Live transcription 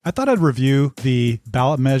I thought I'd review the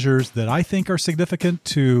ballot measures that I think are significant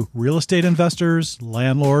to real estate investors,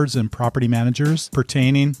 landlords, and property managers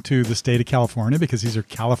pertaining to the state of California, because these are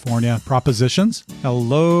California propositions.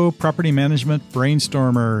 Hello, property management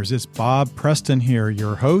brainstormers. It's Bob Preston here,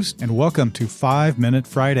 your host, and welcome to 5 Minute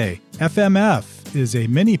Friday. FMF is a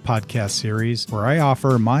mini podcast series where I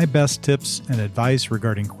offer my best tips and advice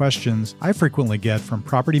regarding questions I frequently get from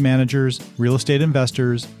property managers, real estate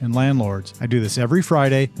investors, and landlords. I do this every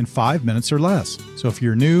Friday in 5 minutes or less. So if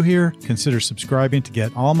you're new here, consider subscribing to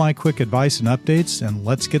get all my quick advice and updates, and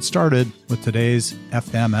let's get started with today's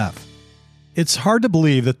FMF. It's hard to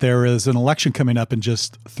believe that there is an election coming up in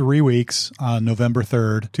just 3 weeks on November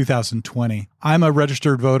 3rd, 2020. I'm a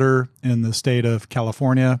registered voter in the state of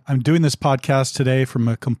California. I'm doing this podcast today from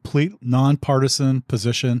a complete nonpartisan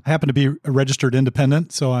position. I happen to be a registered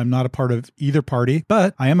independent, so I'm not a part of either party,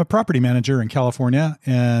 but I am a property manager in California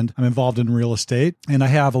and I'm involved in real estate. And I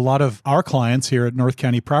have a lot of our clients here at North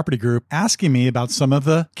County Property Group asking me about some of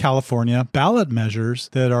the California ballot measures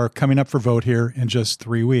that are coming up for vote here in just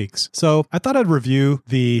 3 weeks. So I thought I'd review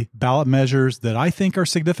the ballot measures that I think are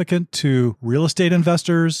significant to real estate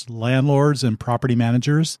investors, landlords, and property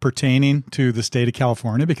managers pertaining to the state of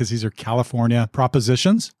California, because these are California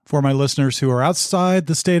propositions. For my listeners who are outside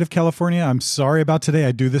the state of California, I'm sorry about today.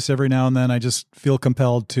 I do this every now and then. I just feel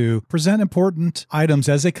compelled to present important items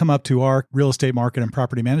as they come up to our real estate market and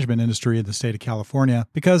property management industry in the state of California,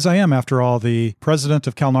 because I am, after all, the president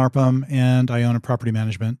of CalNARPM and I own a property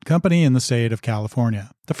management company in the state of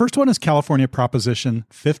California. The first one is California Proposition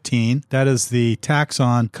 15. That is the tax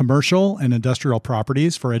on commercial and industrial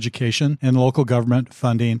properties for education and local government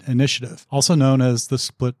funding initiative, also known as the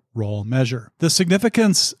split roll measure. The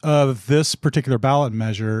significance of this particular ballot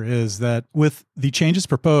measure is that with the changes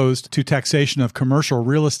proposed to taxation of commercial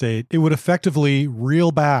real estate, it would effectively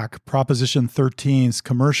reel back Proposition 13's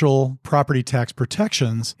commercial property tax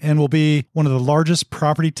protections and will be one of the largest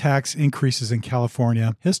property tax increases in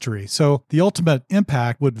California history. So the ultimate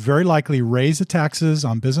impact would very likely raise the taxes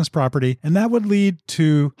on business property, and that would lead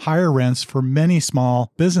to higher rents for many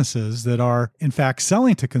small businesses that are, in fact,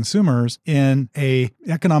 selling to consumers in an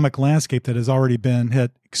economic landscape that has already been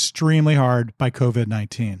hit extremely hard by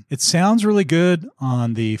COVID-19. It sounds really good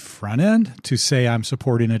on the front end to say I'm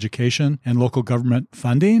supporting education and local government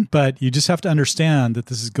funding, but you just have to understand that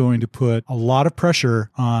this is going to put a lot of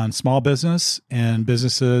pressure on small business and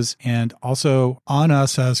businesses and also on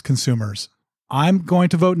us as consumers. I'm going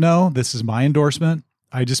to vote no. This is my endorsement.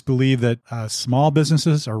 I just believe that small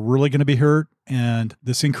businesses are really going to be hurt, and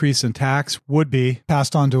this increase in tax would be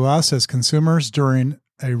passed on to us as consumers during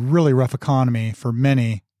a really rough economy for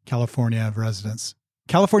many California residents.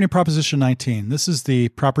 California Proposition 19. This is the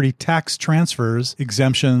property tax transfers,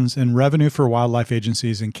 exemptions, and revenue for wildlife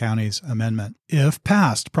agencies and counties amendment. If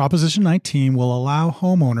passed, Proposition 19 will allow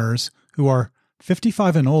homeowners who are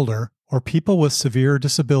 55 and older or people with severe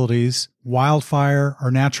disabilities, wildfire,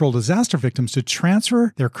 or natural disaster victims to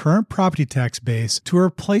transfer their current property tax base to a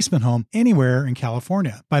replacement home anywhere in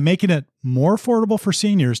California. By making it more affordable for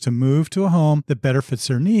seniors to move to a home that better fits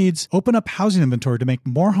their needs, open up housing inventory to make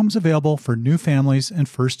more homes available for new families and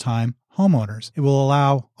first-time homeowners. It will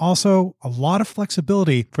allow also a lot of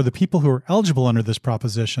flexibility for the people who are eligible under this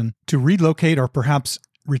proposition to relocate or perhaps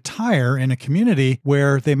retire in a community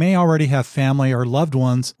where they may already have family or loved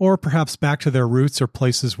ones, or perhaps back to their roots or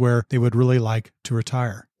places where they would really like to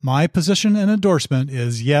retire. My position and endorsement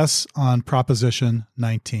is yes on Proposition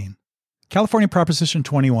 19. California Proposition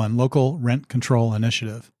 21, Local Rent Control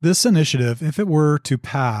Initiative. This initiative, if it were to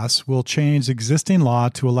pass, will change existing law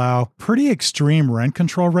to allow pretty extreme rent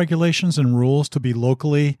control regulations and rules to be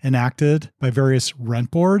locally enacted by various rent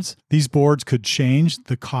boards. These boards could change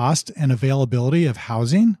the cost and availability of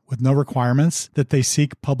housing with no requirements that they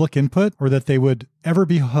seek public input or that they would ever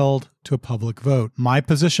be held to a public vote. My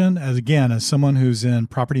position, as someone who's in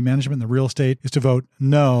property management and the real estate, is to vote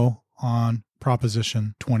no on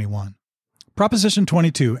Proposition 21. Proposition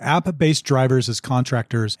 22, App-Based Drivers as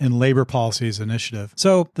Contractors in Labor Policies Initiative.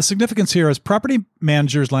 So the significance here is property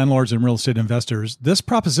managers, landlords, and real estate investors. This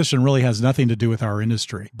proposition really has nothing to do with our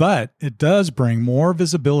industry, but it does bring more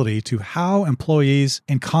visibility to how employees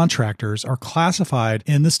and contractors are classified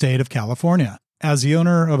in the state of California. As the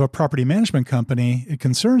owner of a property management company, it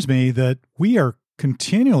concerns me that we are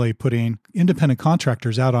continually putting independent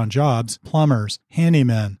contractors out on jobs, plumbers,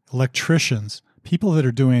 handymen, electricians, people that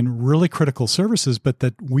are doing really critical services, but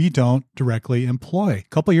that we don't directly employ. A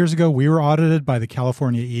couple of years ago, we were audited by the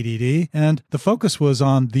California EDD, and the focus was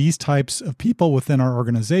on these types of people within our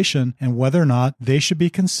organization and whether or not they should be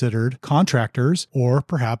considered contractors or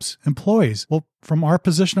perhaps employees. Well, from our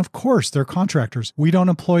position, of course, they're contractors. We don't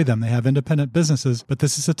employ them. They have independent businesses, but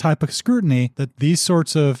this is a type of scrutiny that these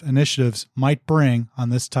sorts of initiatives might bring on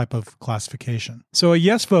this type of classification. So a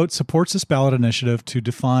yes vote supports this ballot initiative to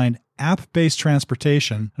define app-based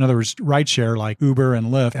transportation, in other words, rideshare like Uber and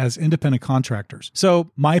Lyft, as independent contractors. So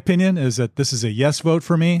my opinion is that this is a yes vote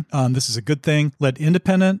for me. This is a good thing. Let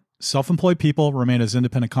independent, self-employed people remain as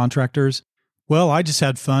independent contractors. Well, I just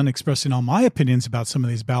had fun expressing all my opinions about some of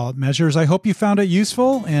these ballot measures. I hope you found it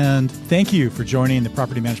useful, and thank you for joining the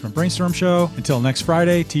Property Management Brainstorm Show. Until next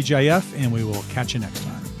Friday, TGIF, and we will catch you next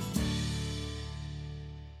time.